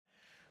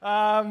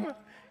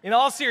In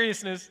all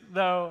seriousness,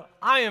 though,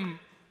 I am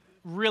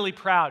really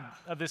proud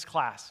of this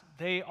class.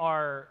 They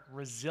are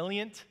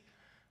resilient.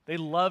 They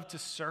love to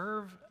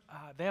serve.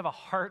 They have a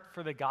heart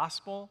for the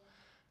gospel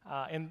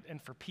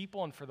and for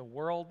people and for the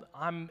world.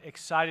 I'm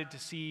excited to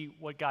see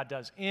what God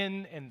does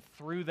in and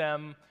through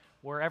them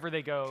wherever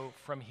they go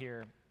from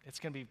here. It's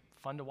going to be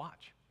fun to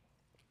watch.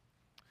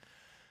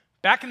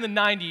 Back in the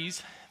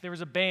 90s, there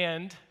was a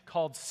band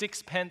called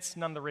Sixpence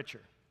None the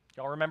Richer.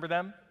 Y'all remember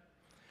them?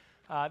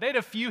 They had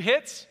a few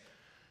hits.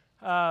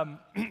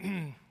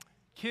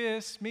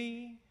 Kiss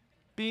me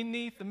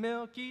beneath the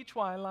milky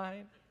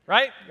twilight.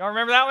 Right? Y'all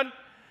remember that one?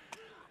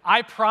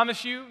 I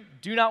promise you,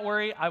 do not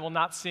worry, I will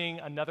not sing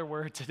another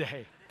word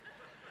today.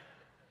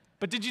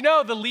 But did you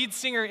know the lead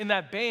singer in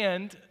that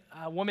band,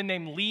 a woman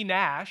named Leigh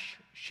Nash,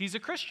 she's a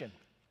Christian.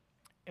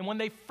 And when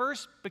they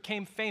first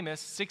became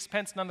famous,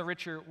 Sixpence None the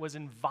Richer was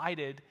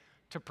invited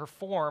to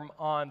perform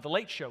on The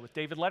Late Show with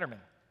David Letterman.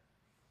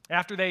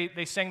 After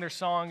they sang their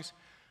songs,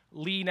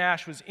 Leigh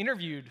Nash was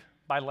interviewed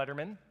by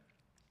Letterman,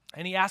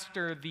 and he asked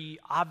her the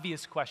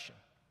obvious question.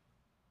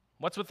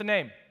 What's with the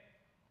name?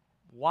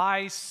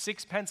 Why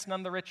Sixpence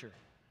None the Richer?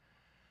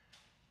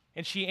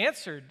 And she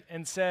answered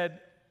and said,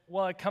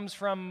 well, it comes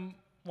from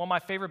one of my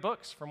favorite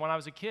books from when I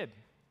was a kid,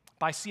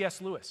 by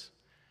C.S. Lewis.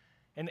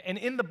 And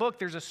in the book,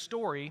 there's a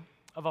story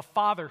of a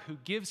father who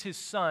gives his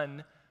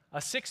son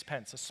a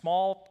sixpence, a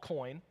small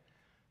coin,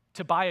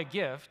 to buy a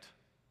gift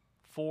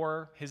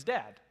for his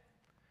dad.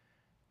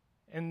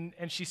 And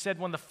she said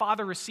when the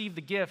father received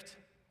the gift,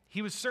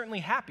 he was certainly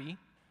happy,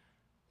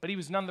 but he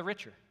was none the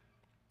richer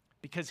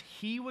because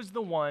he was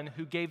the one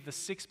who gave the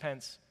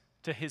sixpence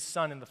to his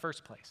son in the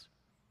first place.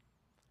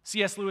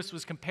 C.S. Lewis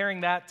was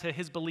comparing that to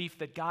his belief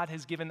that God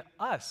has given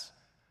us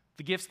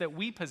the gifts that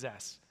we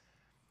possess.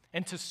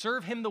 And to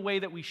serve him the way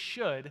that we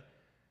should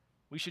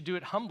do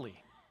it humbly,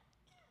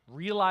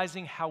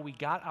 realizing how we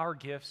got our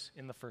gifts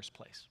in the first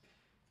place.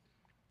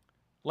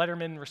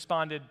 Letterman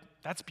responded,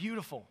 that's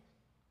beautiful.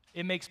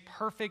 It makes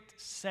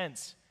perfect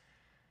sense.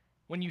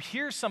 When you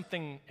hear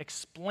something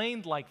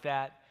explained like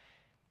that,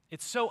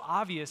 it's so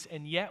obvious,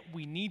 and yet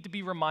we need to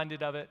be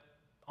reminded of it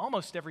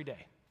almost every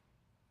day.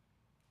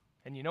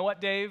 And you know what,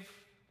 Dave?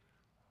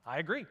 I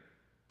agree.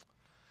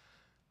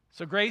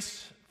 So,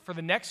 Grace, for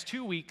the next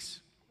 2 weeks,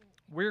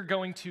 we're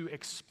going to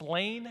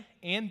explain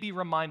and be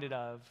reminded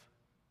of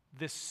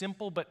this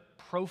simple but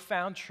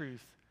profound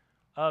truth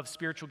of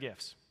spiritual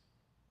gifts.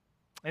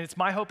 And it's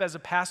my hope as a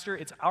pastor,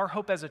 it's our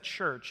hope as a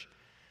church,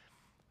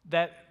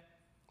 that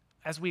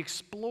as we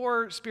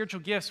explore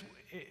spiritual gifts,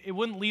 it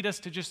wouldn't lead us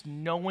to just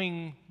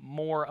knowing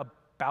more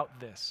about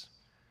this.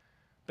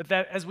 But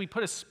that as we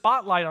put a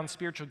spotlight on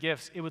spiritual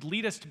gifts, it would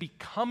lead us to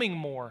becoming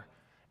more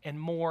and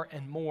more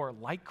and more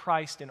like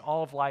Christ in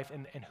all of life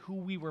and who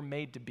we were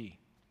made to be.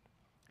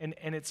 And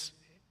it's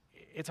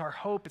our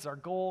hope, it's our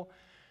goal,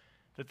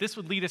 that this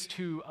would lead us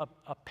to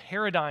a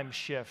paradigm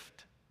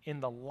shift in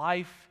the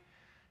life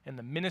and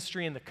the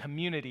ministry and the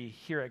community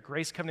here at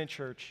Grace Covenant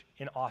Church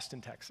in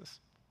Austin, Texas.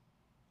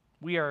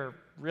 We are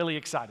really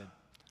excited.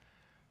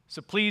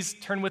 So please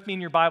turn with me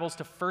in your Bibles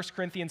to 1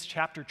 Corinthians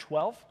chapter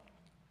 12.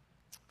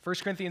 1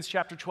 Corinthians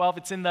chapter 12,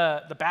 it's in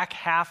the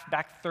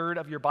back third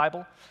of your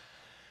Bible.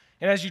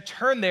 And as you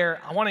turn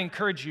there, I want to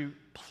encourage you,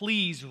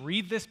 please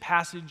read this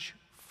passage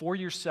for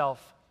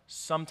yourself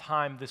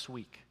sometime this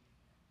week.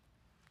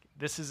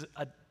 This is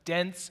a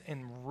dense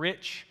and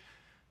rich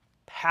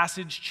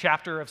passage,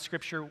 chapter of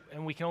Scripture,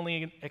 and we can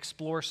only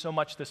explore so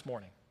much this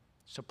morning.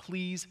 So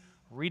please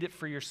read it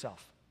for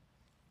yourself.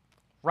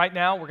 Right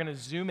now, we're going to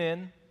zoom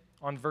in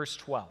on verse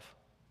 12.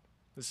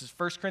 This is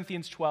 1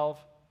 Corinthians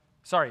 12,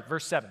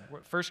 verse 7.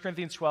 1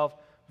 Corinthians 12,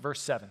 verse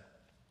 7.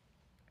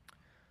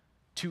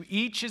 To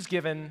each is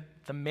given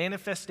the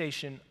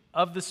manifestation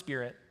of the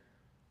Spirit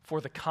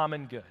for the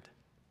common good.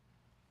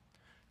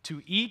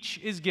 To each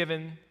is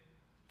given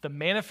the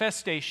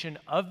manifestation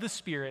of the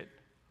Spirit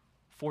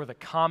for the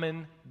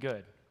common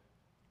good.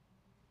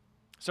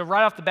 So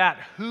right off the bat,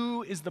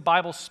 who is the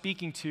Bible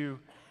speaking to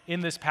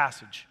in this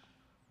passage?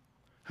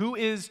 Who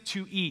is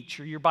to each,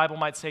 or your Bible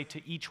might say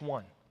to each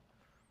one?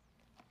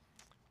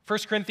 1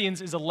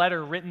 Corinthians is a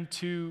letter written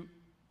to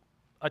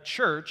a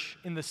church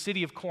in the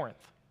city of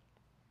Corinth.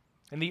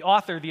 And the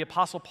author, the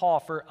Apostle Paul,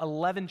 for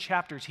 11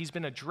 chapters, he's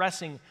been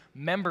addressing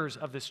members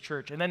of this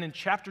church. And then in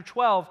chapter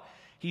 12,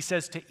 he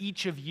says to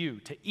each of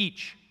you, to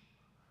each.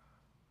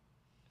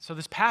 So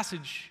this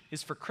passage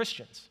is for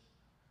Christians.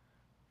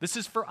 This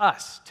is for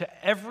us,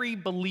 to every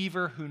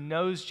believer who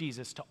knows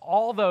Jesus, to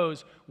all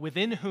those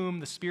within whom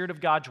the Spirit of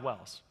God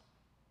dwells.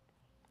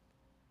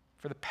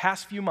 For the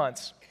past few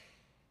months,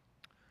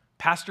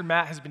 Pastor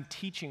Matt has been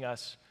teaching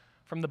us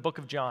from the book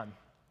of John,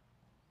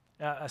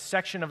 a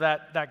section of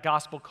that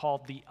gospel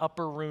called the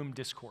Upper Room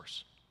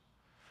Discourse.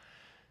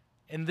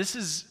 And this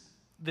is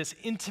this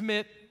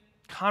intimate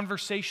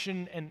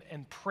conversation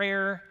and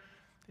prayer.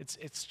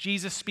 It's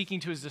Jesus speaking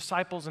to his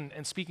disciples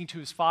and speaking to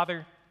his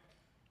Father.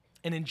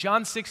 And in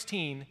John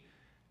 16,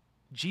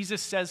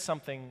 Jesus says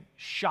something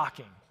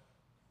shocking.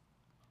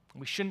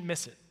 We shouldn't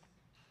miss it.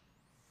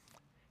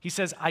 He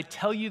says, I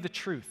tell you the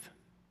truth.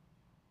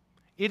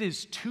 It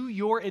is to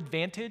your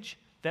advantage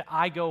that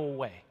I go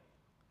away.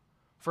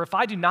 For if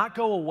I do not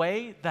go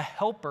away, the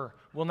Helper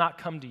will not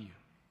come to you.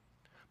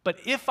 But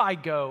if I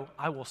go,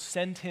 I will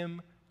send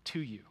him to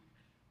you.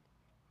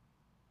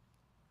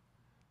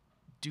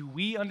 Do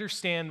we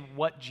understand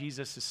what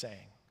Jesus is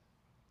saying?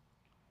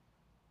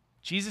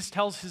 Jesus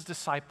tells his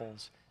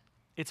disciples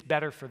it's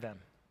better for them.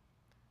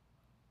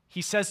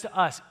 He says to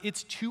us,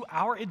 it's to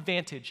our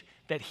advantage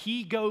that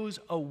he goes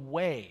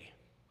away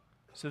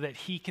so that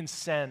he can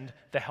send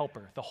the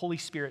Helper, the Holy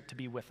Spirit, to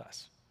be with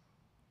us.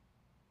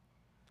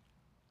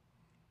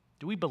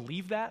 Do we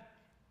believe that?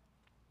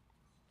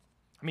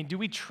 I mean, do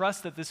we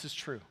trust that this is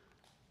true?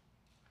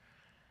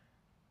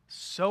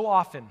 So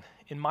often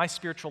in my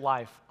spiritual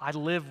life, I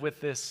live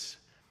with this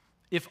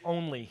if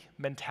only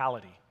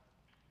mentality.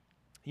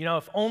 You know,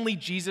 if only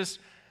Jesus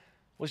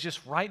was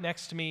just right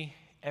next to me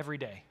every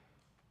day.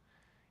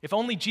 If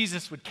only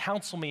Jesus would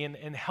counsel me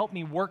and help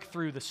me work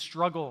through the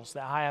struggles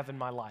that I have in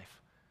my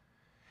life.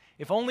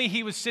 If only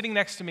he was sitting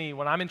next to me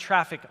when I'm in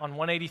traffic on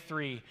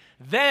 183,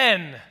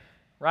 then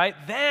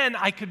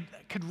I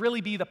could really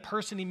be the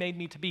person he made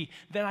me to be.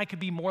 Then I could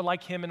be more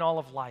like him in all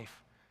of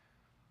life.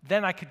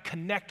 Then I could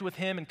connect with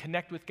him and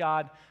connect with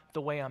God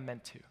the way I'm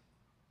meant to.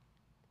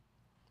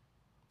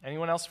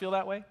 Anyone else feel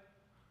that way?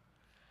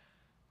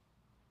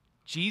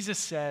 Jesus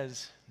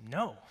says,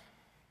 no.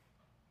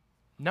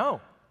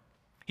 No.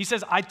 He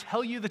says, I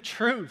tell you the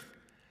truth.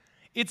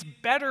 It's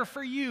better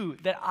for you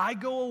that I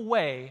go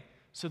away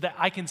so that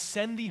I can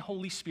send the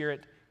Holy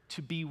Spirit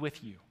to be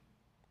with you.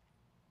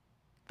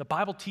 The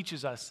Bible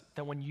teaches us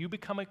that when you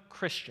become a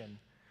Christian,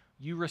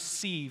 you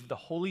receive the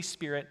Holy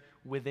Spirit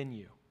within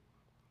you.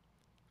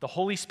 The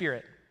Holy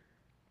Spirit,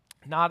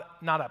 not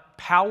a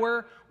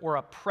power or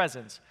a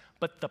presence,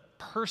 but the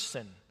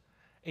person,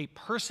 a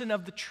person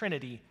of the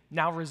Trinity,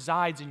 now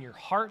resides in your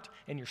heart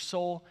and your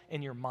soul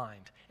and your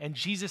mind. And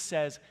Jesus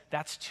says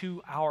that's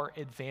to our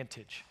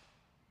advantage.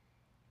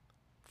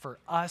 For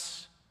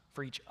us,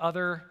 for each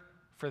other,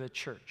 for the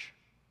church.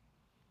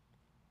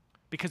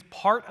 Because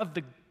part of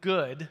the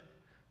good,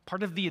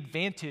 part of the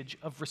advantage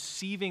of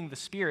receiving the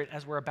Spirit,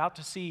 as we're about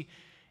to see,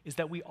 is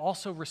that we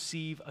also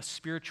receive a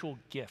spiritual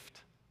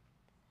gift.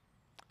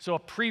 So a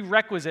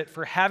prerequisite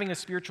for having a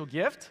spiritual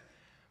gift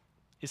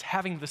is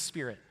having the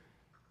Spirit.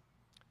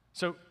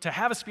 So to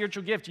have a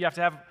spiritual gift, you have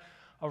to have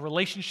a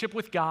relationship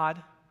with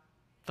God,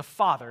 the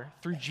Father,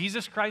 through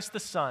Jesus Christ the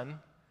Son,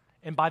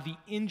 and by the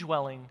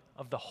indwelling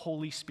of the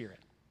Holy Spirit.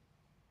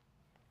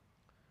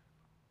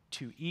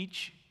 To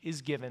each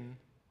is given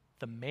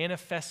the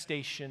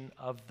manifestation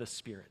of the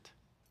Spirit.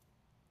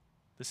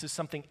 This is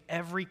something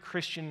every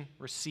Christian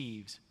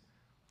receives,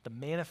 the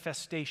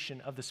manifestation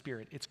of the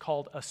Spirit. It's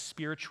called a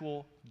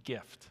spiritual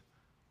gift.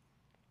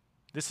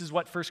 This is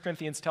what 1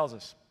 Corinthians tells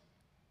us.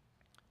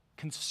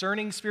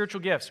 Concerning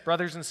spiritual gifts,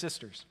 brothers and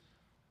sisters,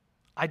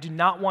 I do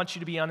not want you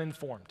to be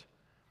uninformed.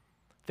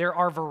 There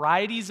are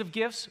varieties of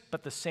gifts,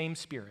 but the same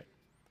Spirit.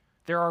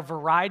 There are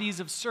varieties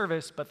of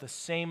service, but the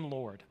same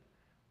Lord.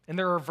 And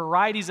there are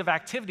varieties of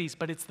activities,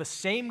 but it's the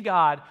same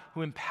God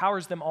who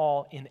empowers them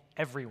all in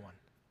everyone.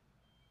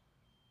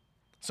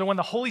 So when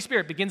the Holy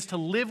Spirit begins to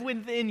live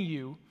within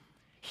you,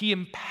 he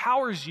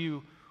empowers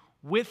you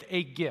with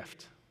a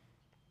gift.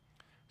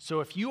 So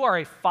if you are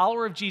a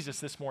follower of Jesus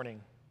this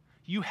morning,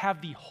 you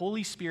have the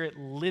Holy Spirit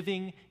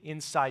living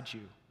inside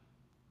you.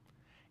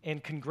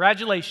 And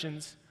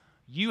congratulations,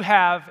 you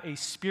have a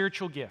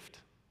spiritual gift.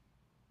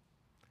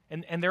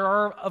 And there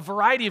are a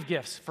variety of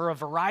gifts for a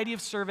variety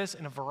of service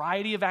and a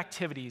variety of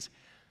activities.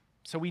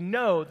 So we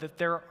know that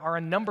there are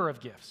a number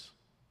of gifts.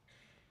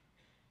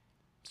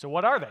 So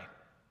what are they?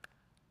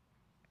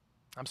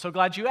 I'm so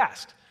glad you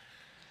asked.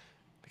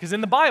 Because in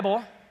the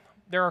Bible,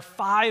 there are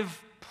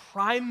 5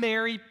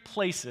 primary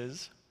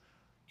places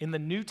in the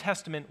New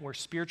Testament where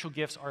spiritual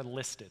gifts are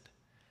listed.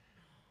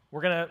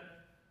 We're going to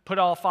put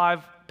all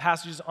 5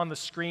 passages on the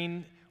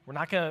screen. We're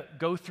not going to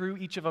go through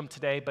each of them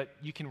today, but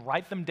you can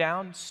write them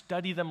down,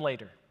 study them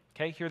later.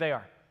 Okay, here they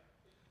are.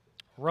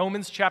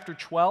 Romans chapter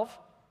 12,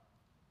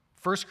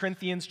 1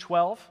 Corinthians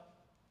 12,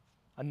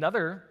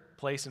 another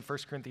place in 1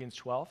 Corinthians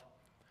 12,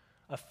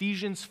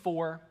 Ephesians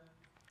 4,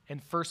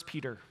 and 1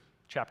 Peter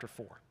chapter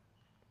 4.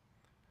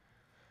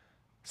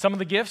 Some of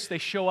the gifts, they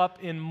show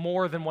up in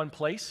more than one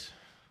place.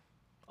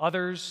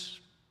 Others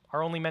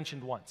are only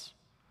mentioned once.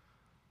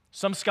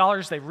 Some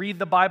scholars, they read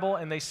the Bible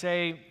and they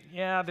say,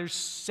 yeah, there's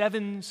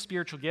 7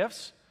 spiritual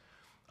gifts.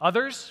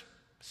 Others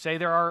say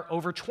there are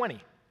over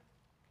 20.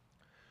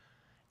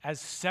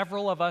 As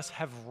several of us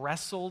have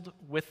wrestled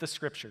with the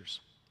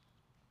scriptures,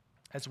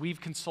 as we've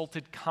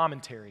consulted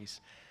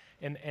commentaries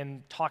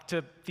and talked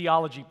to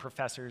theology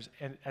professors,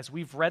 and as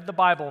we've read the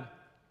Bible,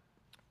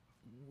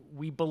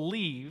 we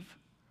believe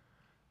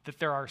that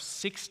there are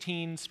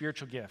 16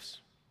 spiritual gifts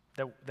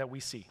that we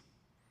see.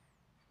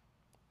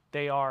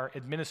 They are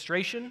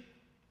administration,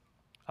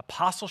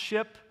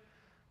 apostleship,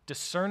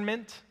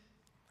 discernment,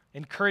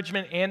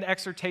 encouragement and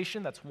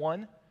exhortation, that's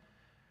 1.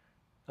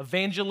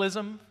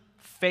 Evangelism,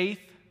 faith,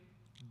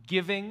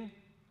 giving,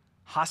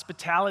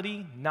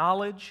 hospitality,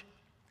 knowledge,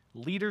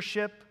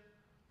 leadership,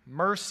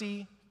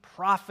 mercy,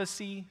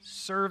 prophecy,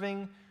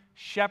 serving,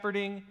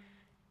 shepherding,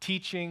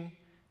 teaching,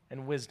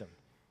 and wisdom.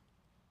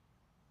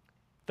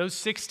 Those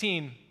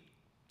 16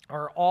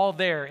 are all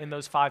there in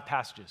those 5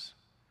 passages.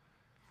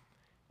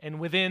 And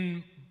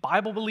within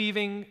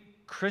Bible-believing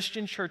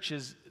Christian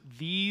churches,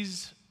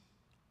 these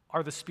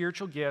are the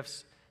spiritual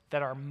gifts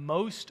that are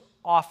most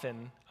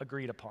often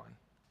agreed upon.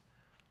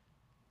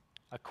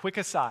 A quick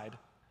aside,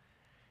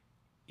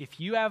 if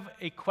you have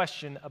a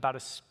question about a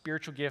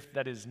spiritual gift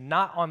that is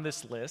not on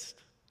this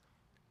list,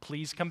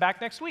 please come back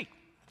next week,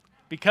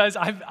 because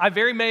I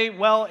very may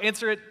well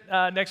answer it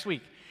next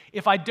week.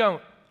 If I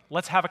don't,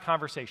 let's have a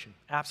conversation.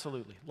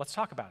 Absolutely. Let's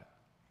talk about it.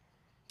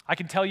 I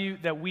can tell you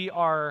that we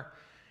are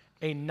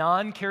a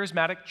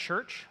non-charismatic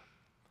church,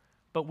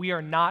 but we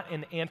are not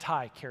an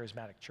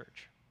anti-charismatic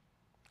church.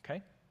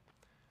 Okay?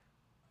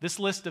 This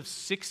list of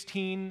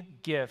 16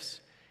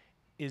 gifts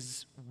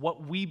is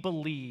what we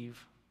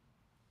believe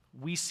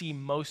we see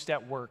most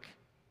at work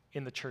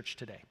in the church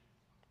today.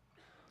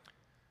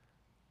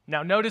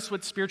 Now, notice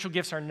what spiritual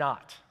gifts are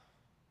not.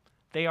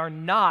 They are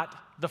not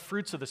the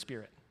fruits of the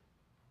Spirit: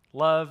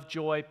 love,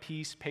 joy,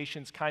 peace,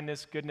 patience,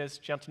 kindness, goodness,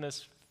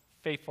 gentleness,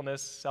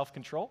 faithfulness,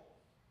 self-control.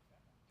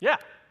 Yeah,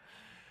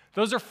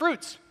 those are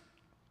fruits.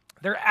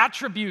 They're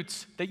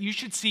attributes that you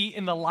should see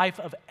in the life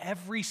of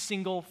every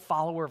single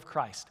follower of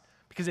Christ.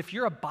 Because if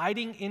you're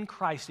abiding in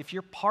Christ, if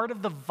you're part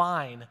of the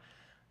vine,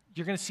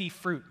 you're going to see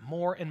fruit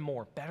more and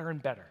more, better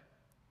and better.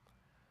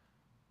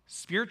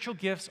 Spiritual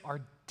gifts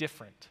are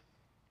different.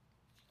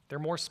 They're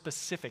more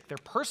specific. They're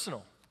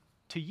personal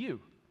to you.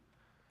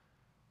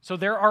 So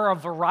there are a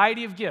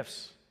variety of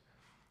gifts.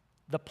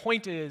 The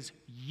point is,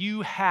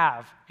 you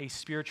have a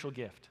spiritual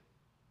gift.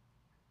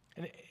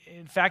 And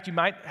in fact, you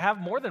might have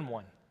more than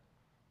one.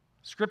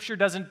 Scripture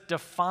doesn't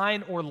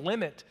define or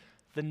limit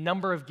the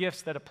number of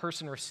gifts that a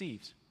person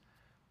receives.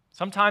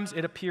 Sometimes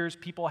it appears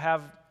people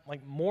have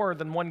like more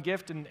than one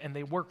gift and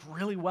they work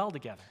really well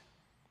together.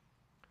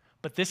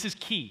 But this is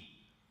key.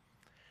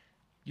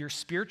 Your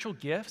spiritual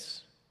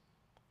gifts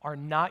are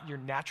not your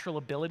natural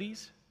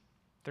abilities.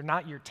 They're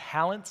not your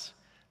talents.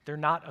 They're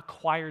not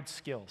acquired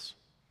skills.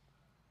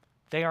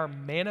 They are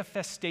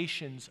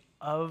manifestations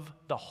of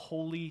the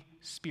Holy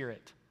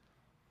Spirit.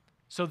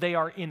 So they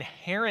are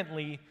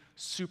inherently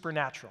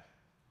supernatural.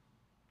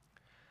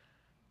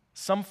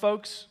 Some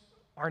folks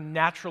are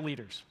natural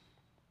leaders.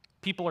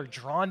 People are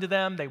drawn to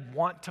them. They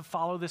want to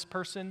follow this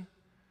person.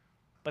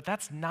 But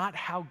that's not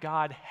how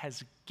God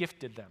has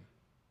gifted them.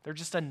 They're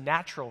just a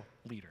natural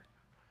leader.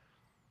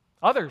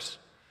 Others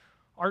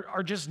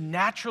are just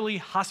naturally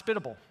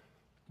hospitable.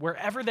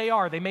 Wherever they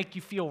are, they make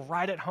you feel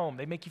right at home.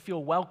 They make you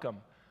feel welcome.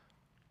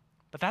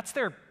 But that's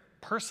their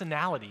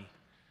personality.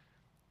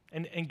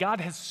 And God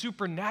has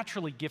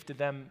supernaturally gifted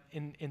them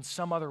in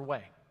some other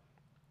way.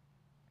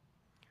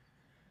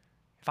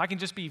 If I can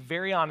just be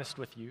very honest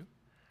with you,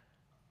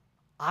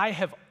 I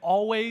have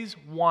always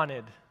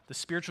wanted the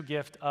spiritual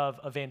gift of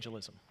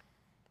evangelism.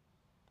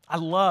 I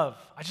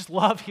just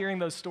love hearing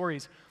those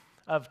stories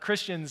of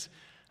Christians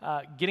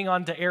getting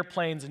onto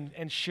airplanes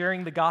and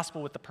sharing the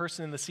gospel with the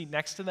person in the seat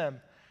next to them.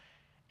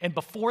 And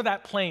before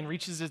that plane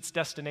reaches its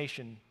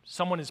destination,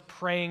 someone is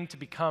praying to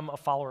become a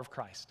follower of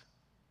Christ.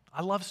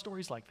 I love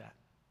stories like that.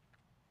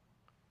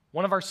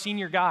 One of our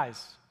senior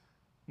guys,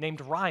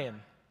 named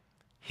Ryan,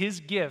 his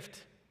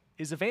gift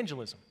is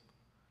evangelism.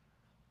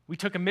 We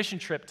took a mission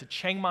trip to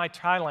Chiang Mai,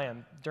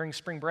 Thailand during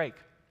spring break,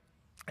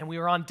 and we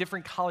were on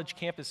different college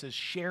campuses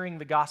sharing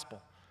the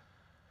gospel.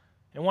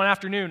 And one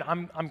afternoon,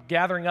 I'm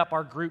gathering up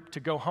our group to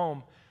go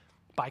home,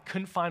 but I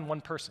couldn't find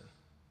one person.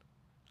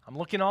 I'm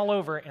looking all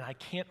over, and I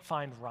can't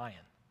find Ryan.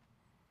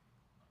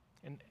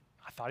 And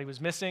I thought he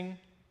was missing.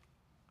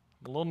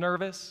 I'm a little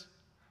nervous.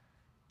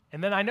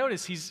 And then I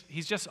notice he's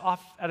just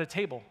off at a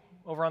table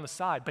over on the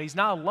side, but he's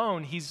not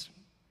alone. He's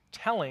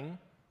telling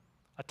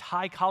a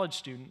Thai college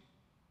student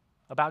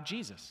about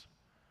Jesus.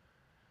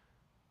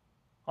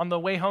 On the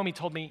way home, he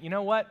told me, you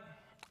know what?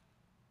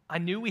 I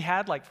knew we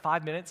had like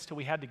 5 minutes till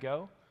we had to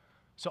go,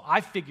 so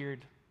I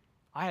figured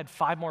I had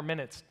 5 more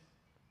minutes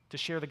to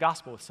share the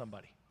gospel with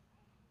somebody.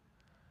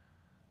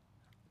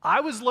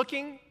 I was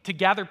looking to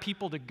gather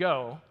people to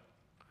go.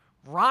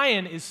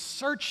 Ryan is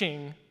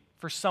searching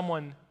for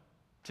someone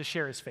to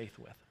share his faith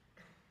with.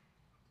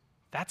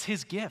 That's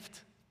his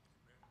gift.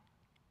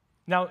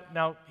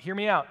 Now, hear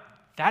me out.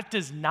 That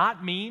does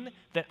not mean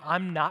that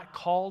I'm not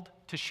called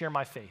to share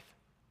my faith.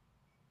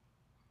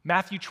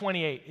 Matthew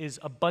 28 is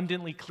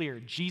abundantly clear.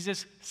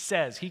 Jesus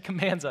says, he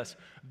commands us,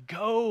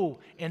 go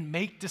and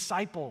make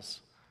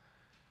disciples.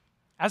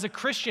 As a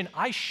Christian,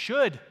 I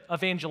should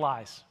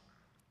evangelize.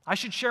 I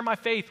should share my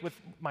faith with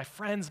my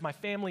friends, my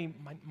family,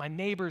 my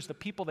neighbors, the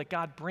people that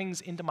God brings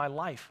into my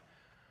life.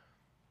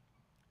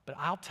 But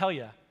I'll tell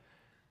you,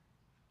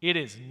 it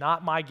is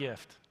not my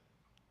gift.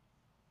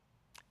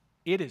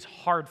 It is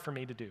hard for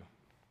me to do.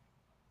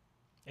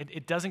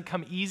 It doesn't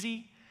come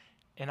easy,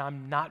 and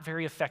I'm not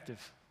very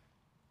effective.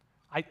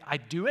 I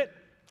do it.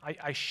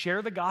 I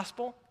share the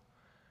gospel,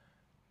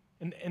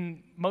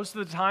 And most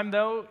of the time,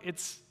 though,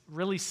 it's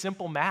really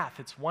simple math.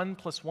 It's 1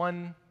 +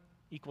 1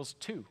 =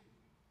 2.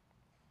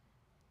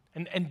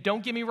 And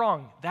don't get me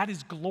wrong, that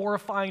is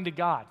glorifying to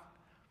God.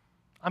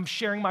 I'm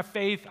sharing my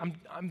faith.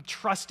 I'm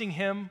trusting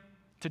him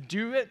to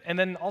do it, and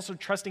then also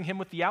trusting him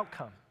with the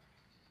outcome.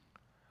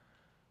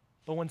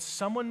 But when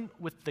someone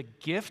with the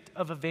gift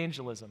of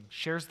evangelism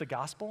shares the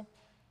gospel,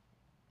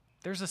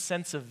 there's a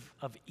sense of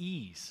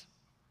ease.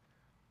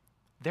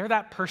 They're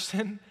that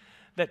person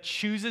that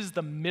chooses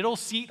the middle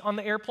seat on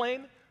the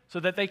airplane so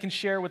that they can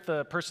share with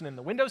the person in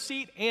the window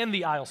seat and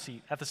the aisle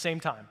seat at the same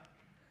time.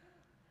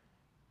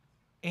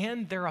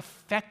 And they're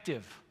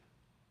effective.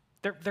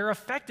 They're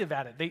effective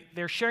at it.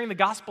 They're sharing the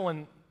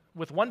gospel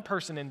with one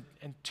person,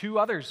 and two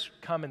others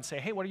come and say,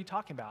 hey, what are you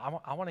talking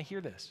about? I want to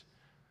hear this.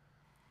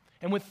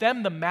 And with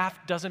them, the math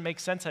doesn't make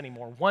sense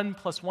anymore. 1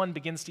 + 1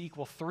 begins to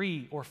equal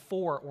 3 or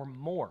 4 or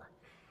more,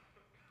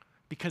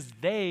 because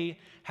they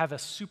have a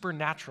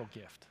supernatural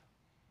gift.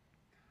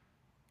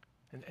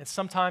 And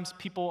sometimes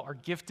people are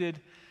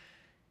gifted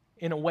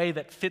in a way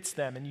that fits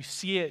them, and you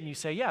see it and you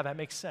say, yeah, that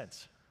makes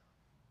sense.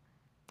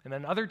 And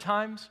then other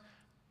times,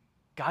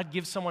 God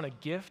gives someone a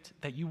gift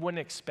that you wouldn't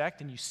expect,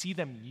 and you see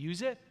them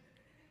use it,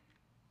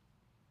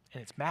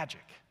 and it's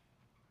magic.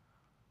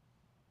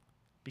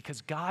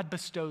 Because God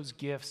bestows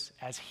gifts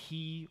as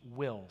he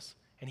wills,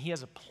 and he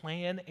has a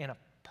plan and a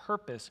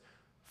purpose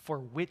for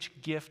which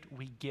gift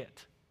we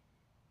get.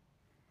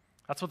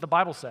 That's what the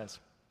Bible says.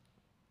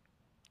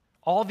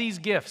 All these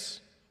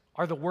gifts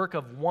are the work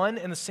of one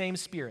and the same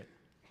Spirit,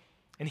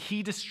 and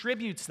he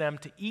distributes them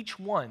to each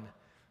one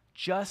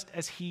just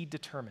as he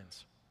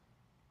determines.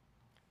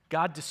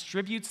 God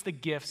distributes the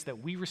gifts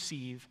that we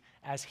receive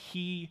as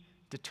he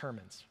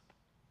determines.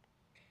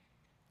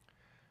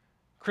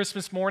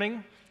 Christmas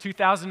morning,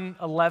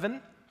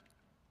 2011,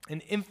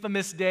 an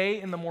infamous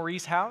day in the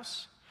Maurice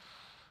house.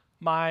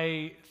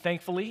 My,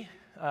 thankfully,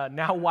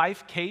 now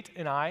wife, Kate,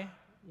 and I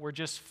were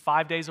just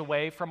 5 days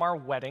away from our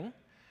wedding.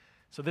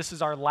 So this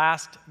is our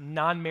last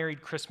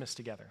non-married Christmas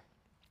together.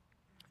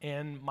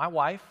 And my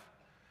wife,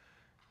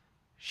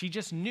 she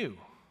just knew.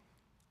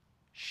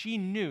 She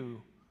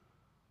knew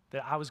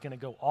that I was going to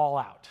go all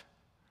out,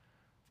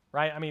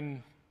 right? I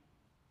mean,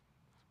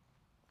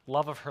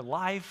 love of her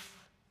life,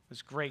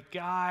 this great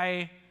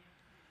guy,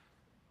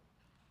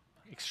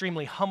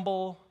 extremely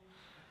humble.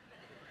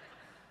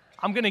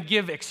 I'm going to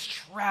give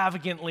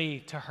extravagantly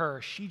to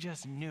her. She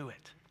just knew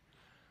it.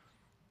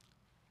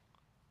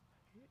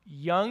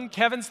 Young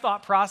Kevin's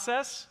thought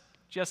process,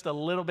 just a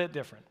little bit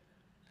different.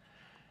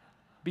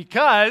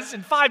 Because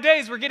in 5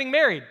 days, we're getting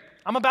married.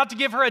 I'm about to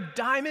give her a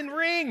diamond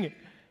ring.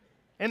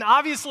 And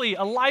obviously,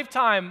 a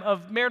lifetime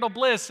of marital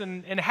bliss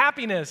and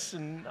happiness.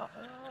 And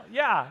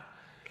yeah.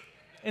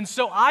 And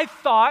so I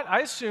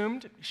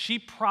assumed she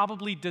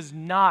probably does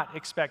not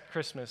expect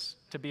Christmas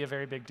to be a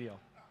very big deal.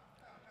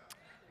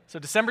 So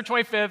December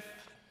 25th,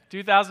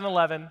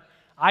 2011,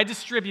 I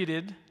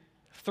distributed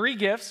 3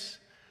 gifts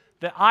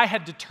that I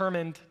had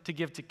determined to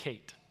give to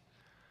Kate.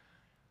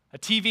 A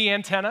TV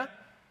antenna,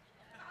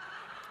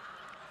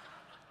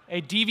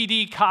 a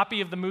DVD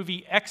copy of the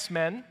movie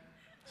X-Men,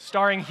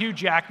 starring Hugh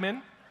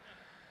Jackman,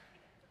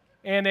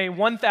 and a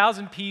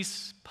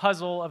 1,000-piece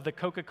puzzle of the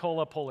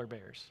Coca-Cola polar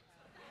bears.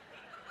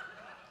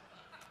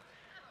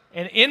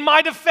 And in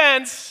my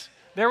defense,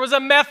 there was a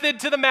method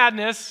to the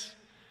madness.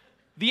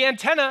 The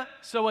antenna,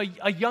 so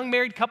a young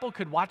married couple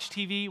could watch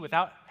TV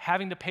without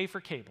having to pay for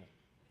cable,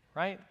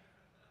 right?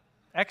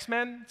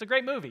 X-Men, it's a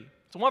great movie.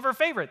 It's one of our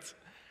favorites.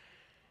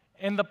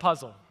 And the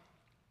puzzle.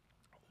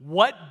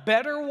 What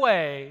better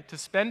way to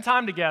spend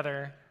time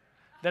together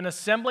than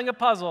assembling a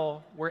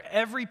puzzle where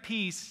every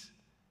piece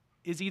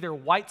is either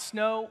white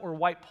snow or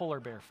white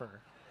polar bear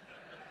fur?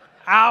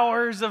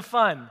 Hours of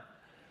fun.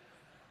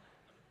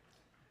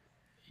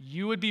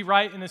 You would be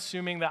right in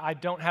assuming that I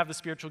don't have the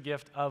spiritual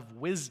gift of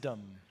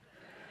wisdom.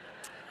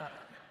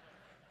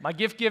 My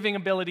gift-giving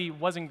ability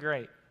wasn't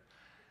great.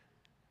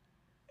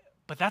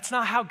 But that's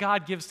not how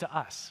God gives to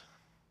us.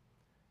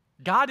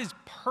 God is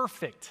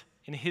perfect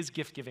in his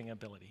gift-giving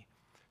ability.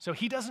 So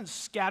he doesn't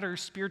scatter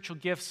spiritual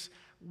gifts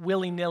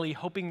willy-nilly,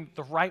 hoping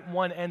the right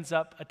one ends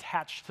up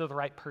attached to the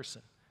right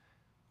person.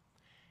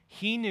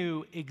 He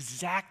knew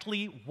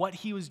exactly what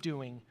he was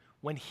doing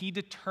when he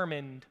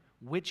determined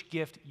which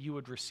gift you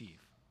would receive.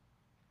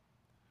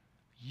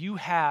 You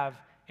have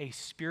a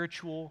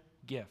spiritual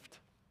gift.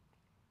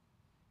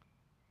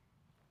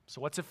 So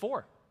what's it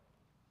for?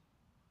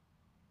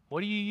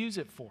 What do you use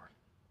it for?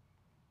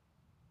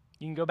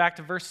 You can go back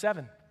to verse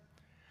 7.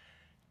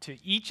 To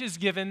each is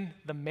given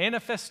the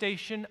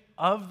manifestation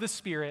of the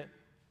Spirit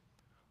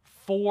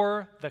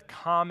for the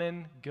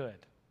common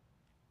good.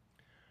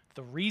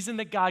 The reason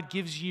that God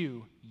gives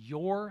you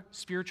your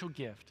spiritual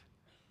gift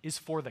is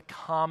for the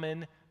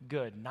common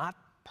good, not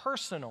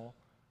personal,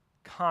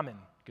 common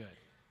good.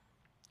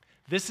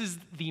 This is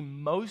the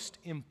most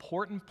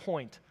important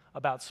point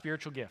about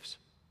spiritual gifts.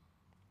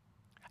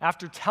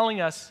 After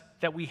telling us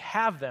that we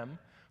have them,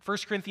 1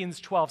 Corinthians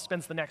 12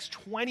 spends the next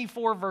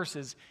 24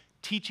 verses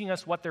teaching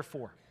us what they're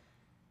for.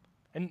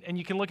 And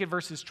you can look at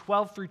verses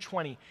 12 through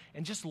 20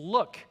 and just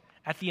look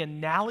at the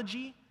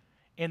analogy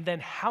and then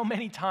how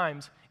many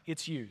times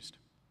it's used.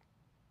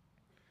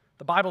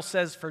 The Bible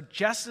says, "For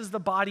just as the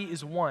body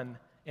is one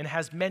and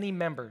has many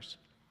members,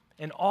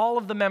 and all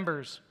of the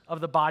members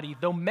of the body,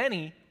 though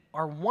many,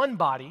 are one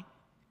body,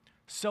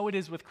 so it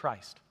is with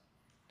Christ.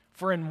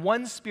 For in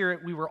one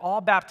Spirit we were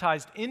all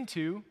baptized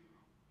into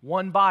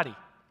one body,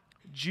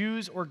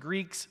 Jews or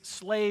Greeks,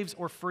 slaves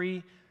or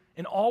free,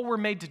 and all were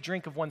made to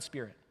drink of one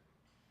Spirit.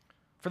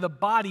 For the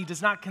body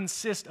does not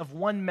consist of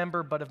one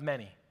member, but of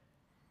many.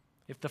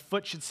 If the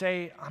foot should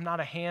say, 'I'm not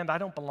a hand, I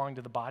don't belong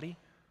to the body,'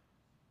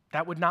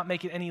 that would not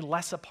make it any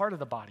less a part of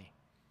the body.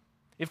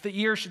 If the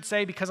ear should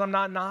say, 'Because I'm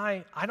not an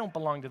eye, I don't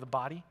belong to the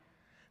body,'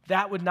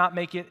 that would not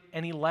make it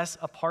any less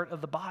a part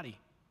of the body.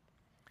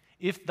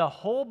 If the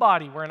whole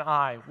body were an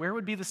eye, where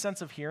would be the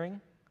sense of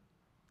hearing?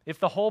 If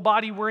the whole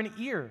body were an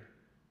ear,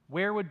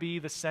 where would be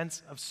the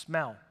sense of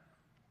smell?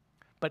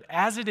 But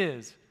as it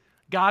is,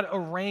 God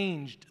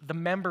arranged the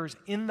members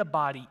in the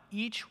body,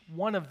 each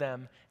one of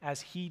them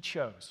as He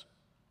chose.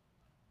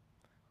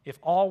 If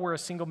all were a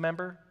single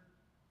member,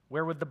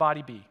 where would the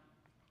body be?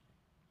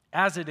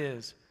 As it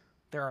is,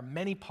 there are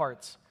many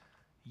parts,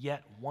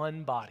 yet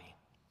one body."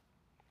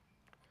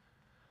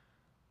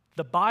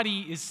 The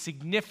body is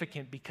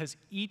significant because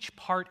each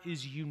part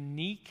is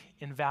unique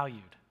and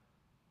valued.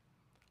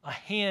 A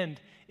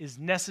hand is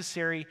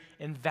necessary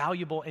and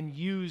valuable and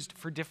used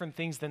for different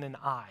things than an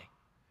eye.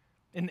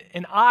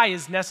 An eye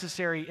is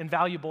necessary and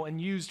valuable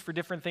and used for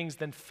different things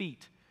than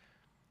feet.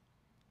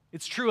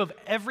 It's true of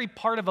every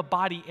part of a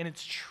body, and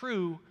it's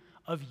true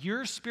of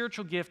your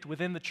spiritual gift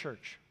within the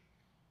church.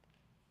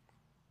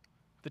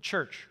 The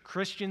church,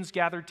 Christians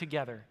gathered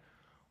together,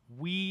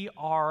 we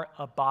are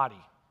a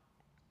body.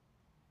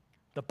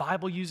 The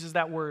Bible uses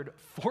that word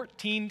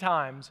 14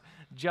 times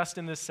just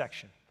in this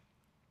section.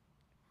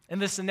 And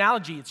this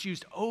analogy, it's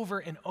used over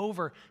and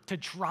over to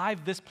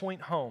drive this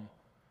point home.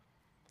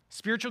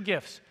 Spiritual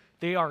gifts,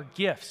 they are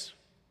gifts.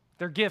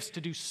 They're gifts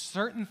to do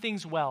certain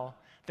things well.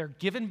 They're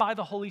given by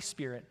the Holy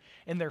Spirit,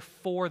 and they're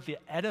for the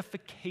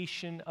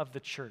edification of the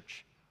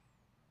church.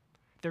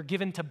 They're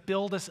given to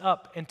build us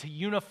up and to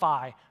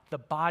unify the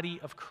body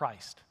of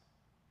Christ.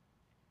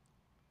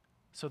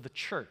 So the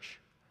church,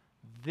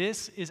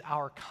 this is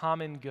our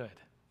common good.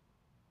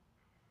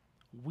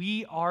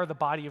 We are the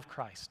body of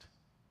Christ,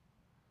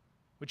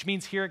 which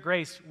means here at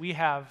Grace, we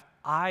have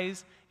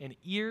eyes and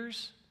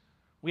ears,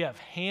 we have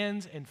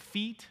hands and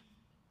feet,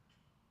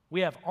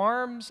 we have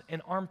arms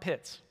and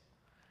armpits.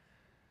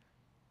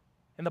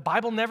 And the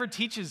Bible never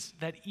teaches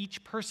that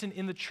each person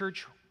in the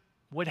church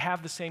would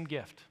have the same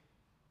gift.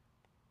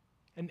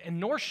 And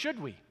nor should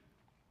we,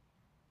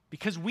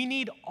 because we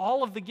need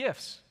all of the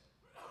gifts.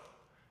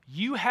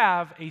 You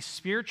have a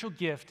spiritual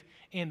gift,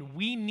 and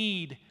we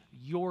need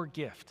your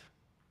gift.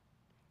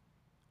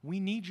 We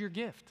need your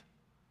gift.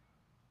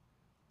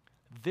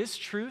 This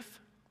truth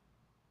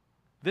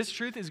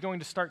is going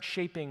to start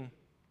shaping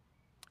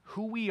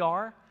who we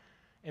are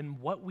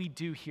and what we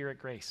do here at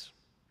Grace.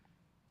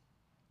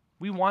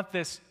 We want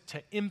this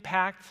to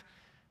impact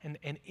and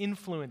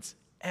influence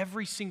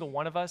every single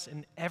one of us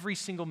in every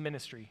single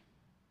ministry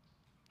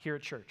here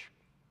at church.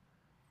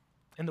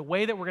 And the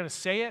way that we're going to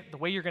say it, the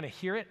way you're going to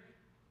hear it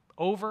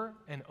over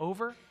and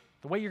over,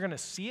 the way you're going to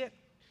see it,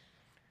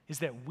 is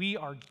that we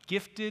are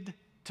gifted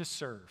to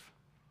serve.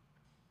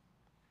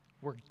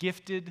 We're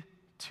gifted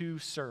to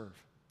serve.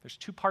 There's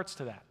two parts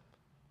to that.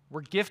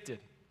 We're gifted.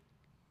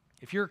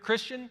 If you're a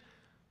Christian,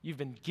 you've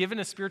been given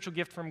a spiritual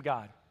gift from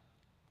God.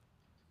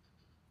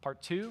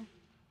 Part two,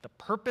 the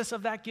purpose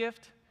of that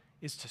gift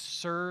is to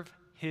serve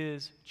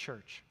His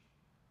church.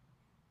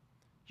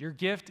 Your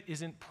gift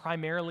isn't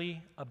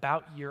primarily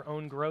about your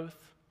own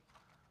growth.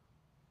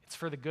 It's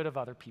for the good of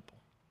other people.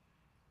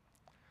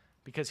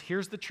 Because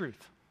here's the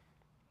truth.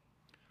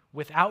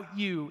 Without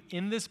you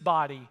in this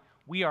body,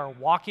 we are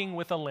walking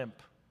with a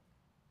limp.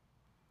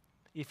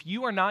 If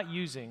you are not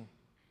using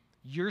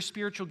your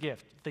spiritual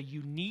gift, the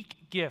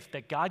unique gift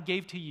that God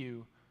gave to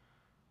you,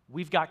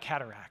 we've got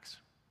cataracts.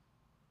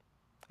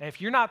 And if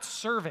you're not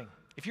serving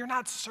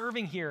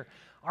here,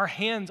 our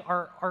hands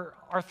are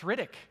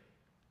arthritic.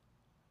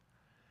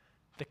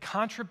 The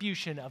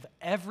contribution of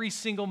every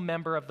single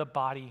member of the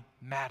body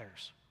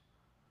matters.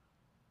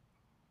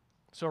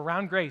 So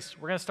around Grace,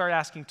 we're going to start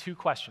asking two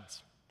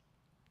questions.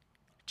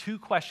 Two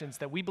questions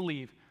that we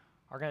believe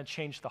are going to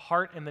change the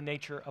heart and the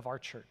nature of our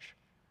church.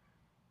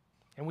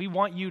 And we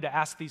want you to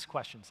ask these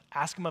questions.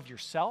 Ask them of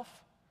yourself.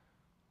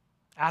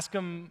 Ask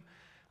them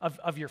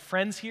of your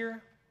friends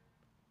here.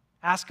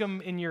 Ask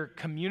them in your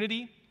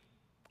community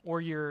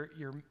or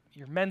your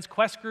men's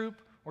quest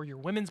group or your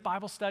women's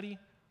Bible study.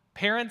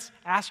 Parents,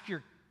 ask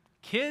your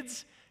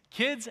kids.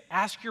 Kids,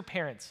 ask your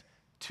parents.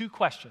 Two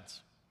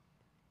questions.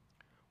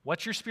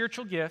 What's your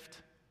spiritual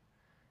gift?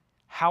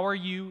 How are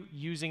you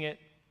using it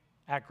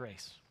at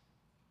Grace?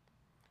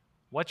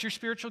 What's your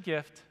spiritual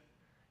gift?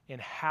 And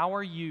how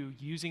are you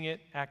using it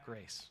at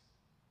Grace?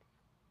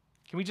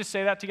 Can we just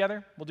say that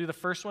together? We'll do the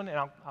first one, and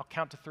I'll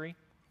count to 3.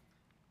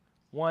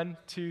 1,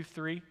 2,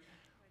 3.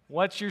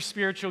 What's your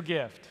spiritual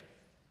gift?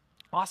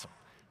 Awesome.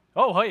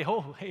 Oh,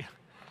 hey.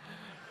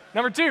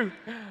 Number 2,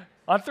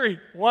 on 3.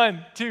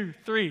 1, 2,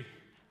 3.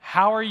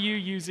 How are you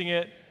using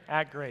it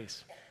at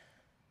Grace?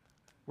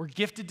 We're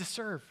gifted to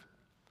serve.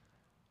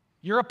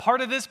 You're a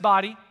part of this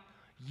body.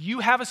 You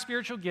have a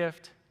spiritual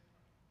gift,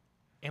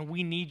 and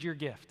we need your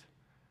gift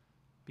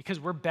because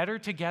we're better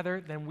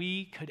together than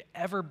we could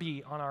ever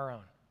be on our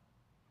own.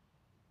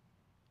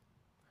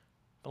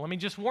 But let me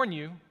just warn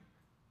you,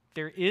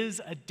 there is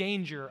a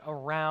danger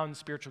around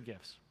spiritual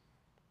gifts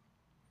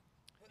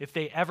if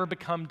they ever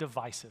become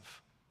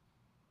divisive,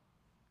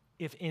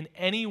 if in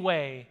any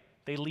way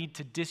they lead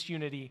to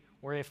disunity,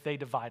 or if they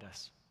divide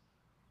us.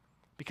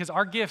 Because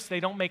our gifts, they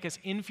don't make us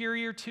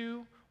inferior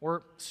to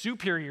or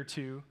superior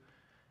to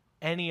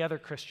any other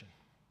Christian.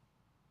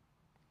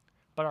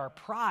 But our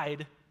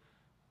pride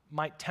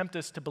might tempt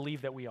us to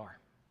believe that we are.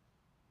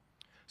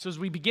 So as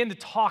we begin to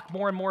talk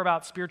more and more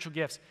about spiritual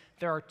gifts,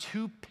 there are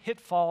 2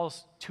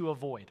 pitfalls to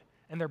avoid,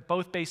 and they're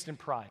both based in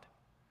pride.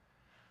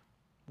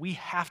 We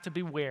have to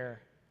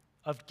beware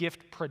of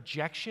gift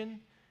projection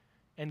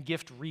and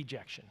gift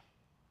rejection.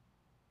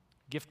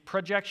 Gift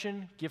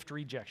projection, gift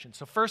rejection.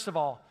 So first of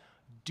all,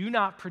 do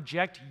not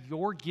project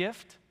your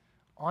gift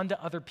onto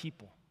other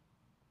people.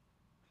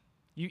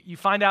 You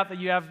find out that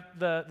you have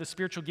the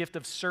spiritual gift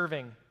of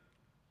serving,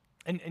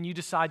 and you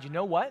decide, you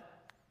know what?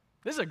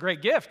 This is a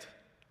great gift.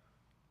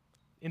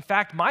 In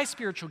fact, my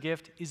spiritual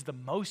gift is the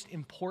most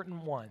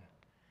important one.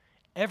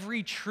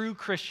 Every true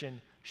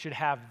Christian should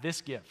have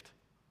this gift.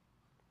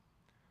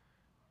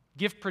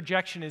 Gift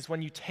projection is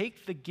when you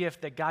take the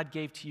gift that God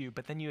gave to you,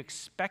 but then you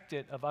expect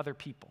it of other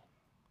people.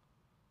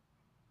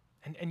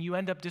 And you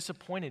end up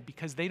disappointed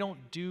because they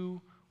don't do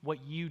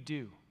what you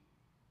do,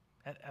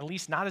 at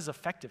least not as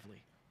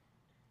effectively.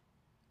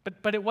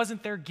 But it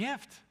wasn't their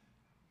gift.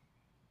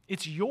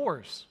 It's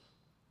yours.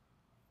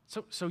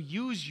 So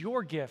use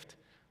your gift,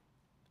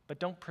 but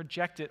don't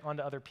project it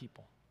onto other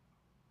people.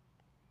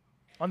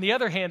 On the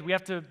other hand, we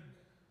have to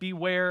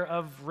beware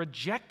of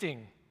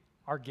rejecting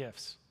our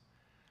gifts.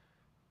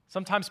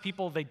 Sometimes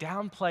people, they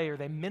downplay or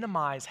they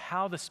minimize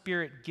how the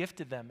Spirit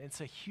gifted them.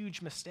 It's a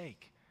huge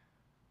mistake.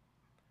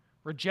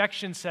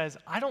 Rejection says,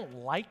 I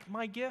don't like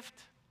my gift.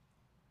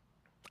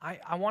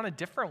 I want a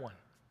different one.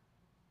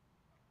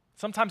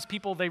 Sometimes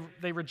people,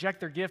 they reject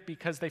their gift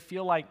because they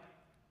feel like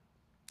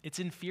it's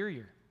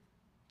inferior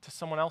to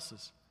someone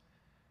else's.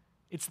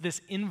 It's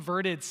this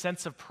inverted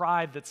sense of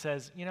pride that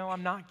says,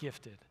 I'm not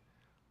gifted.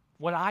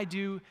 What I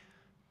do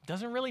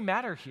doesn't really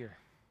matter here.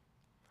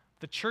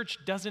 The church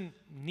doesn't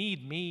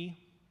need me.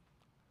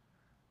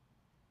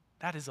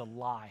 That is a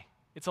lie.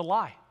 It's a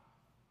lie.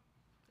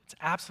 It's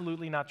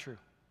absolutely not true.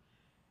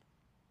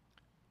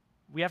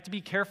 We have to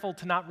be careful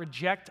to not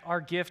reject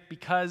our gift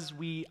because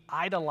we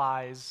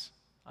idolize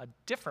a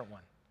different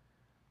one.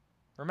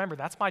 Remember,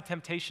 that's my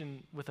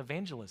temptation with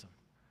evangelism.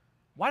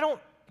 Why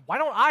don't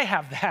I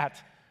have that?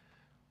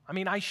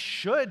 I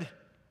should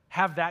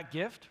have that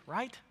gift,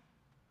 right?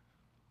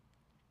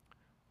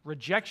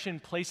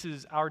 Rejection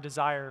places our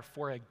desire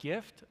for a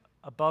gift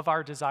above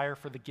our desire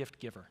for the gift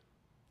giver.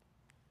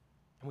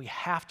 And we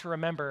have to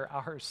remember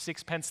our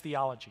 6-pence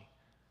theology.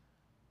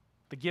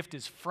 The gift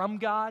is from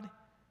God,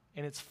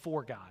 and it's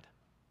for God.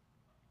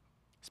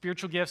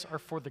 Spiritual gifts are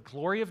for the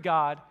glory of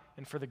God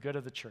and for the good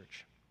of the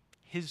church,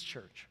 His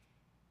church.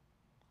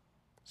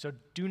 So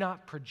do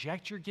not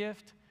project your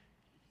gift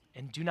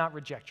and do not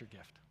reject your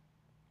gift.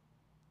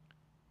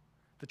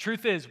 The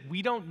truth is,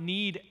 we don't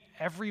need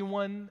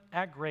everyone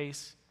at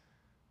Grace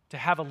to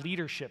have a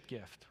leadership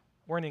gift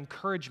or an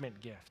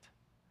encouragement gift.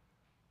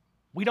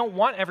 We don't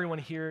want everyone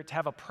here to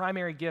have a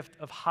primary gift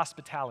of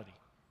hospitality.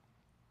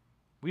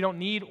 We don't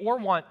need or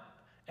want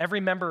every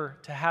member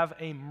to have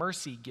a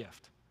mercy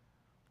gift.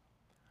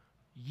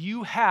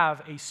 You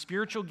have a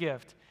spiritual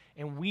gift,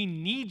 and we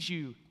need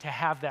you to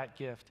have that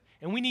gift,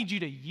 and we need you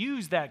to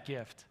use that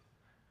gift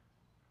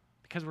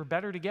because we're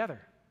better together,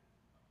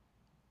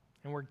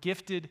 and we're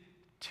gifted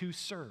to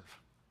serve.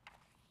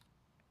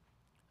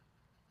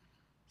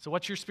 So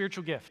what's your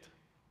spiritual gift?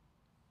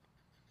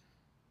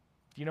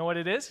 Do you know what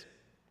it is?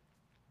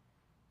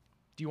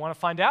 Do you want to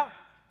find out?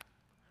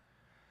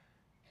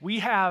 We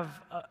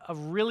have a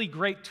really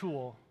great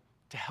tool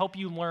to help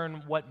you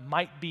learn what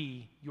might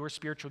be your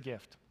spiritual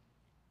gift.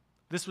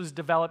 This was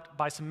developed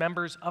by some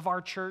members of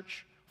our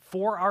church,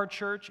 for our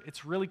church.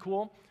 It's really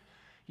cool.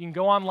 You can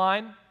go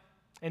online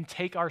and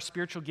take our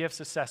spiritual gifts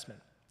assessment,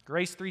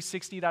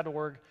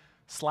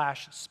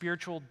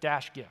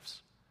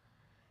 grace360.org/spiritual-gifts.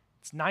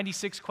 It's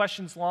 96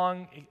 questions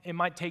long. It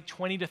might take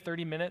 20 to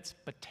 30 minutes,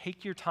 but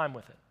take your time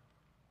with it.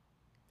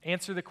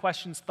 Answer the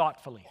questions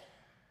thoughtfully.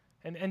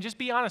 And just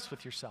be honest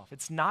with yourself.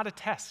 It's not a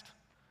test.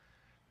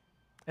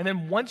 And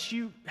then once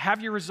you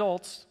have your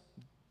results,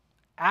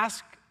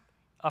 ask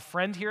a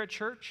friend here at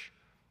church,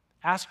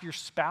 ask your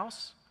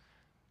spouse,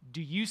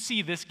 do you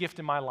see this gift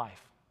in my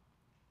life?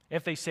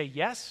 If they say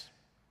yes,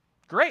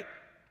 great.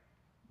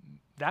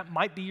 That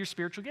might be your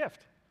spiritual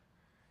gift.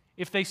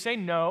 If they say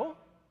no,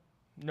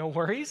 no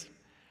worries.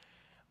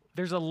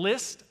 There's a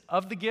list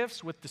of the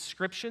gifts with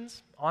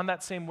descriptions on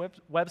that same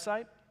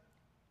website.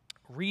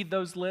 Read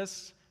those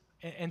lists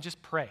and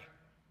just pray.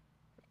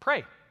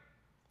 Pray.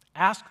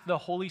 Ask the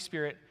Holy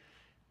Spirit,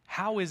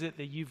 how is it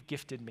that you've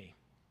gifted me?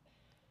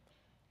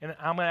 And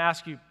I'm going to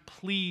ask you,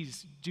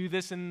 please do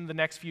this in the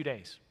next few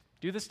days.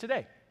 Do this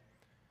today.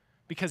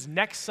 Because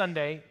next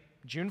Sunday,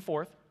 June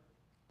 4th,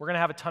 we're going to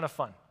have a ton of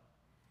fun.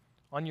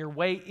 On your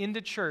way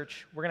into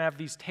church, we're going to have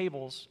these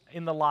tables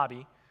in the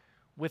lobby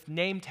with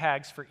name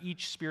tags for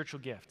each spiritual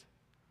gift.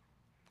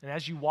 And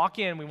as you walk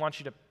in, we want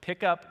you to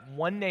pick up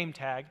one name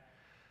tag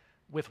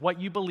with what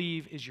you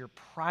believe is your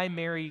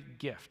primary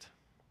gift.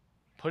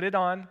 Put it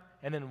on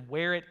and then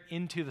wear it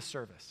into the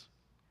service.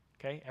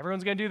 Okay?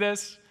 Everyone's going to do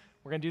this.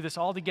 We're going to do this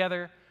all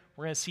together.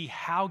 We're going to see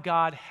how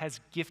God has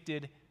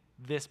gifted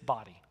this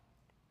body.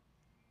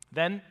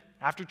 Then,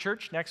 after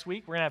church next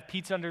week, we're going to have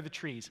pizza under the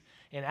trees.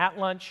 And at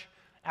lunch,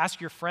 ask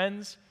your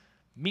friends,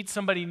 meet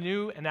somebody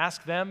new and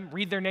ask them,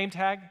 read their name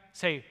tag,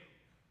 say,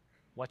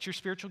 what's your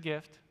spiritual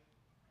gift?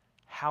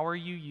 How are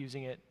you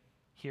using it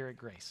here at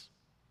Grace?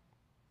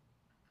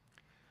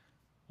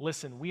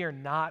 Listen, we are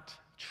not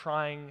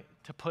trying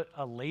to put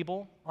a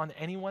label on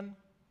anyone.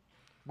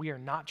 We are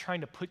not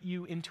trying to put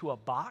you into a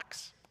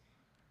box.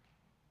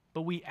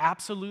 But we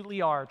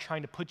absolutely are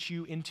trying to put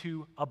you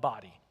into a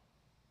body,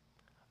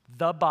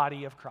 the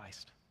body of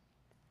Christ.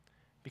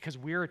 Because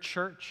we're a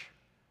church,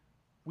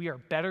 we are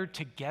better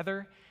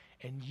together,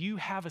 and you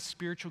have a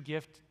spiritual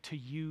gift to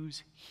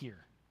use here.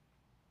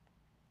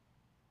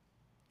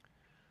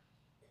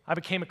 I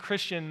became a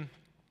Christian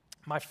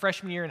my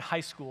freshman year in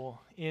high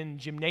school in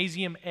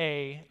Gymnasium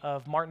A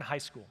of Martin High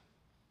School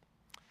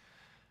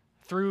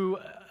through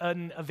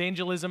an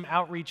evangelism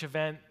outreach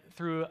event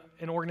through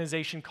an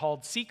organization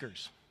called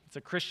Seekers. It's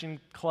a Christian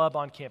club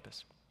on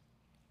campus.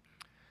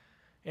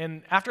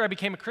 And after I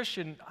became a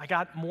Christian, I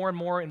got more and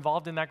more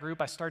involved in that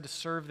group. I started to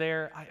serve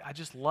there. I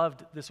just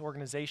loved this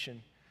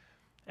organization.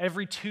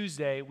 Every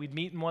Tuesday, we'd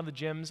meet in one of the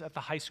gyms at the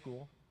high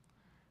school,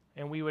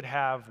 and we would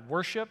have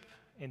worship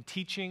and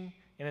teaching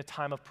and a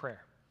time of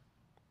prayer.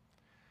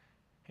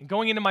 And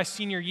going into my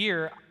senior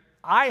year,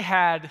 I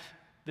had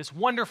this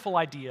wonderful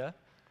idea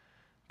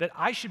that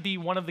I should be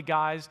one of the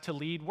guys to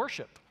lead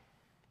worship.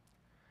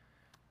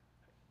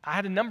 I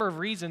had a number of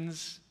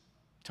reasons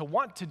to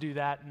want to do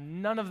that,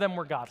 and none of them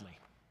were godly.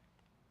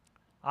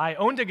 I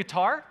owned a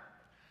guitar,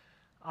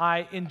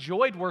 I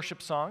enjoyed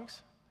worship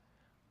songs,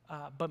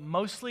 but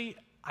mostly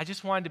I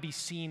just wanted to be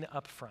seen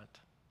up front.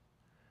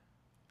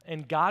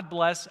 And God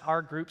bless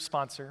our group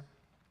sponsor,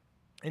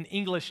 an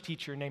English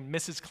teacher named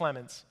Mrs.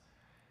 Clements.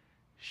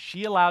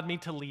 She allowed me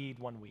to lead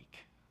one week.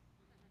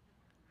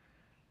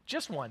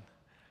 Just one.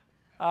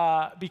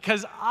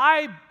 Because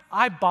I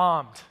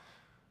bombed.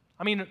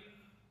 I mean,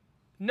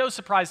 no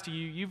surprise to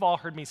you, you've all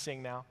heard me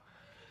sing now.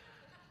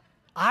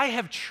 I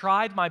have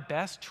tried my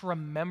best to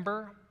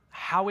remember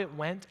how it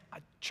went.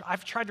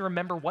 I've tried to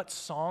remember what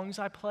songs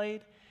I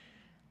played,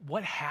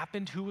 what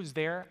happened, who was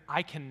there.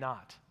 I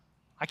cannot.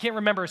 I can't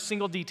remember a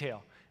single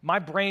detail. My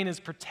brain is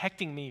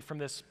protecting me from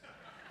this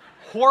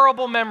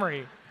horrible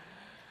memory.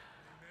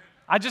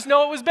 I just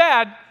know it was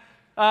bad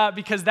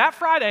because that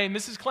Friday,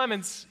 Mrs.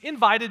 Clements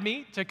invited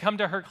me to come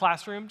to her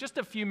classroom just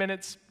a few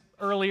minutes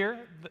earlier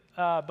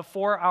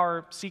before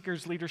our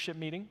Seekers leadership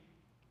meeting,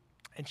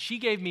 and she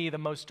gave me the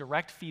most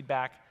direct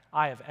feedback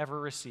I have ever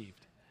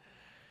received.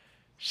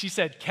 She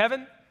said,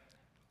 Kevin,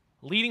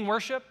 leading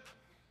worship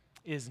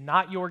is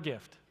not your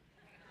gift,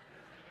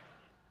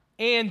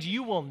 and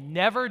you will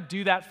never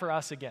do that for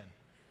us again.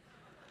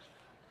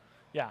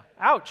 Yeah,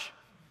 ouch.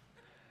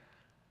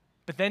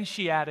 But then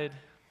she added,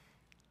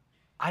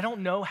 I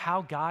don't know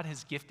how God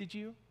has gifted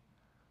you,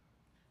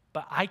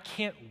 but I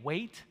can't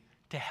wait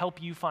to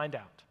help you find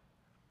out.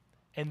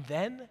 And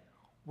then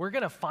we're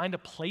going to find a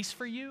place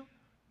for you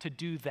to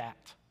do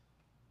that.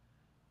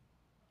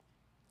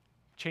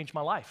 Changed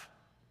my life.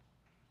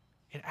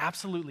 It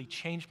absolutely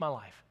changed my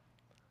life.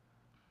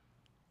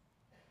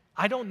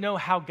 I don't know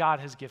how God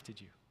has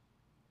gifted you,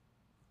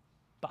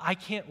 but I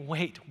can't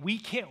wait. We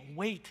can't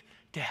wait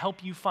to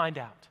help you find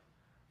out.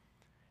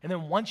 And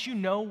then once you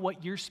know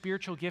what your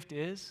spiritual gift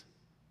is,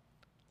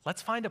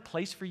 let's find a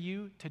place for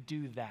you to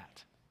do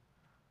that.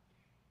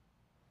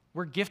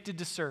 We're gifted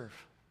to serve.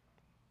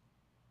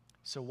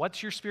 So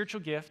what's your spiritual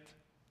gift,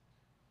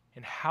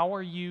 and how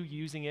are you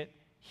using it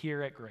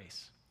here at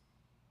Grace?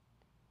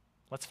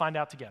 Let's find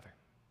out together.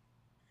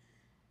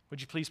 Would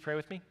you please pray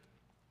with me?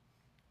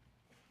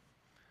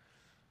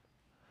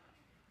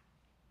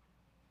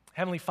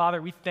 Heavenly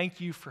Father, we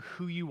thank you for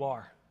who you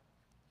are.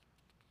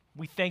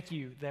 We thank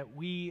you that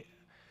we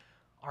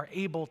are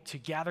able to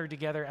gather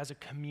together as a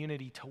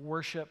community to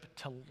worship,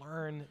 to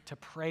learn, to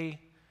pray.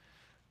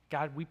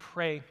 God, we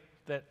pray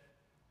that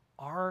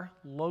our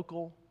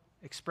local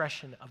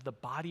expression of the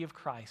body of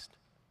Christ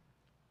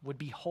would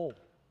be whole,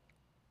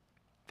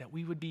 that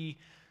we would be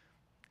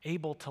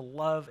able to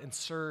love and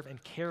serve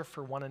and care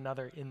for one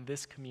another in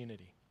this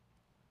community,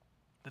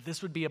 that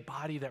this would be a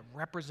body that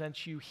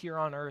represents you here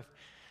on earth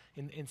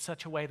in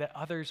such a way that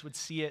others would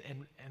see it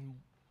and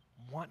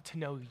want to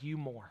know you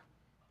more.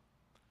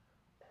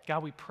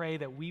 God, we pray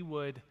that we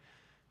would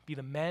be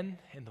the men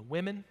and the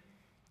women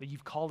that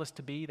you've called us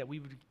to be, that we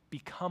would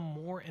become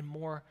more and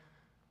more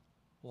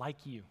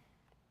like you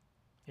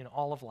in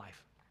all of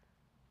life.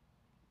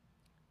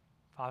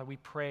 Father, we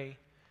pray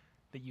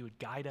that you would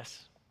guide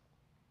us,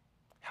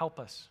 help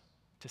us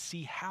to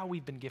see how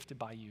we've been gifted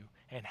by you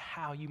and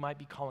how you might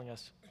be calling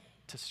us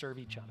to serve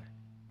each other.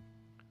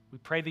 We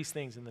pray these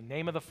things in the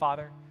name of the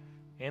Father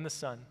and the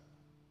Son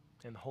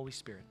and the Holy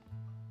Spirit.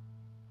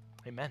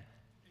 Amen.